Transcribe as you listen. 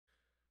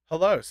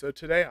Hello. So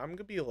today I'm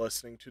gonna be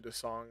listening to the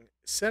song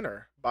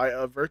 "Sinner" by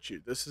Virtue.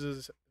 This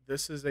is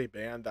a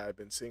band that I've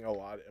been seeing a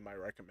lot in my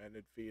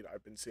recommended feed.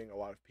 I've been seeing a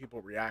lot of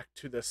people react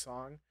to this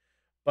song.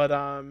 But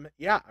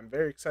yeah, I'm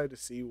very excited to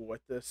see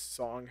what this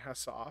song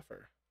has to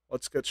offer.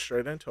 Let's get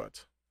straight into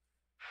it.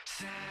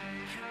 Savior,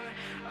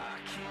 I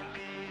can't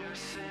be a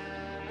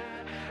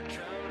sinner,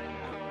 drowning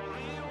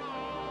holy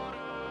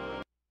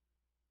water.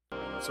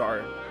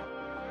 Sorry.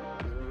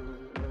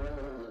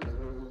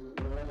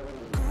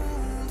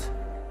 Cold,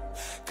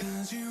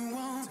 'cause you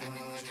won't.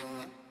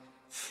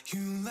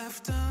 You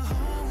left a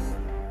hole.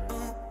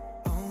 Oh,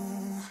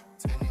 oh.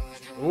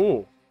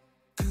 Ooh.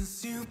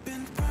 'Cause you've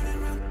been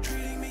running around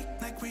treating me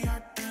like we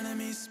are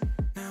enemies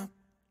now.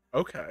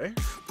 Okay.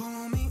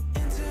 Pull me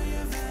into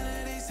your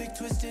vanity, sick,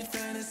 twisted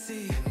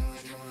fantasy.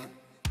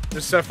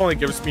 This definitely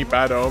gives me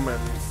Bad Omens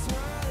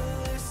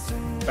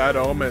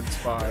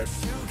vibe.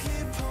 You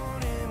keep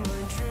haunting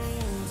my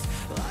dreams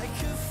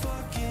like a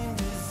fucking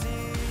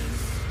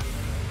disease.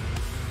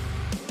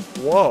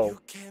 Whoa. You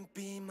can't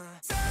be my.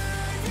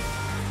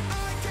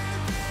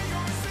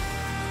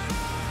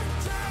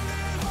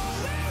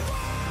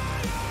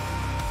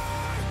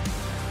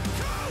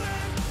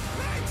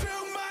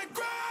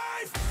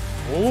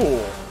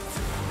 Ooh.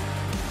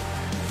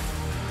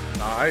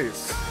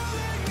 Nice.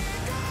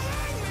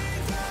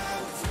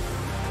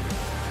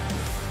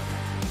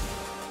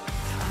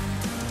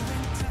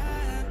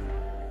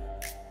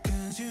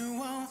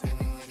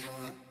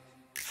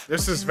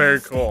 This is very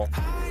cool.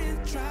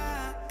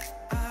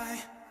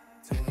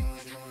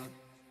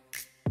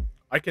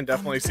 I can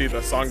definitely see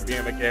the song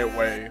being a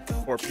gateway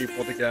for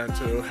people to get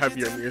into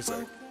heavier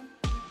music.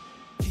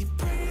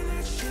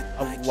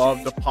 I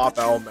love the pop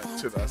element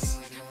to this.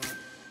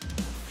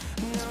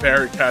 It's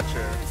very catchy.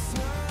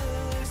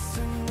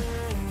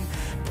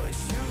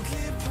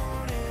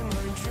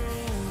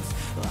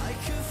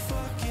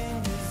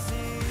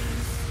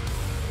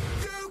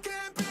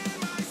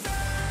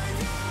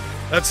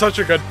 That's such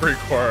a good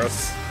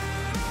pre-chorus.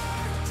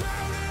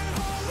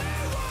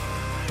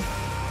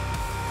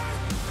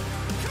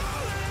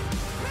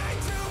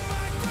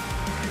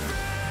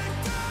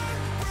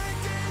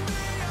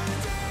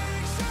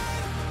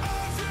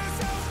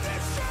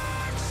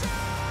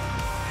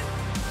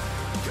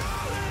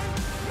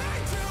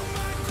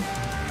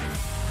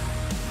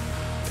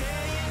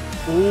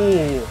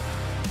 Ooh.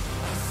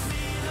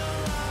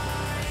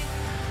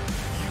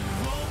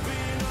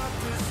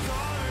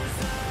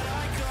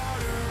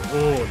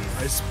 Ooh,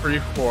 nice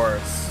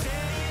pre-chorus.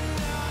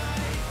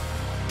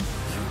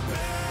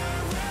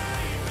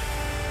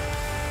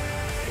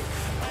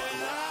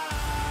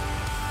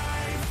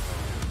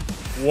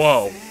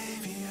 Whoa.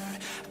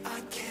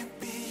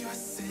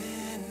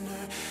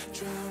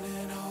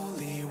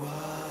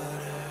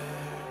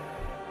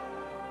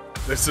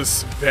 This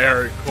is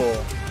very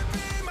cool.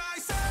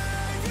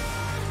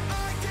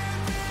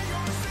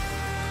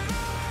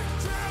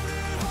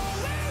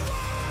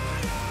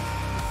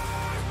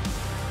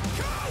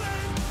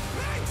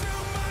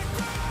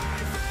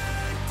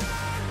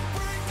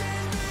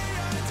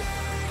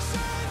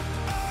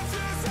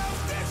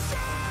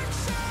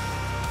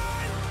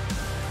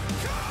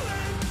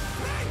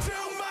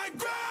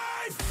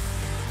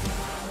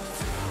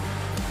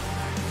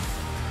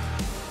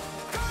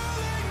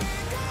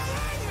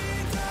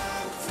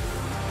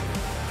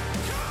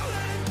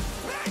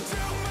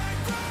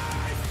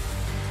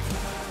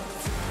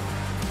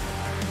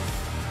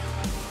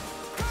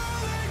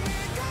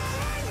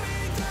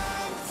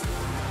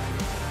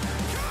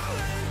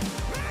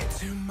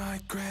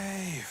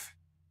 Grave.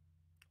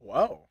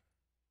 Whoa.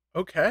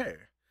 Okay.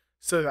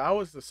 So that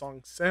was the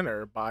song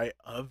Sinner by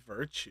A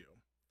Virtue.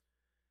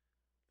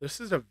 This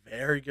is a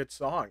very good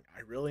song.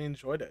 I really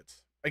enjoyed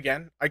it.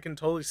 Again, I can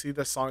totally see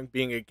this song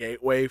being a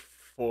gateway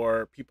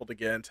for people to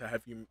get into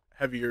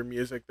heavier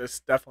music. This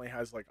definitely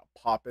has like a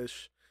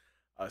popish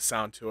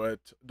sound to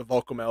it. The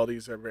vocal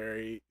melodies are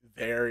very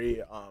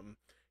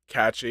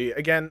catchy.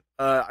 Again,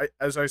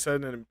 as I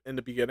said in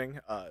the beginning,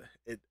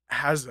 it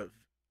has a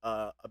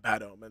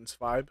Bad Omens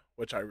vibe,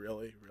 which I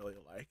really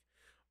like.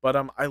 But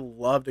I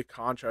love the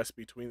contrast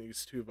between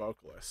these two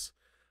vocalists.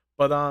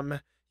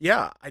 But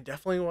yeah, I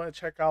definitely want to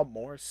check out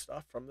more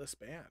stuff from this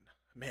band.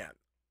 Man,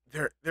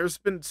 there's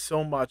been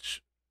so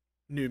much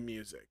new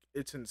music.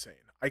 It's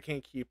insane. I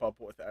can't keep up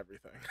with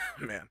everything.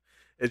 Man,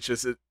 it's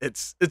just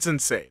it's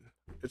insane.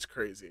 It's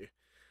crazy.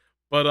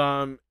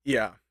 But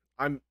yeah,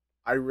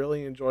 I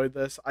really enjoyed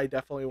this. I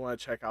definitely want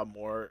to check out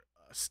more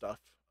stuff,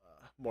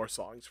 more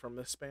songs from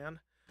this band.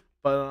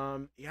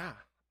 But yeah,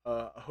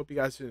 I hope you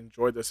guys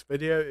enjoyed this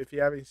video. If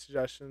you have any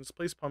suggestions,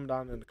 please put them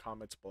down in the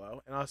comments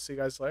below, and I'll see you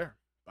guys later.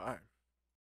 Bye.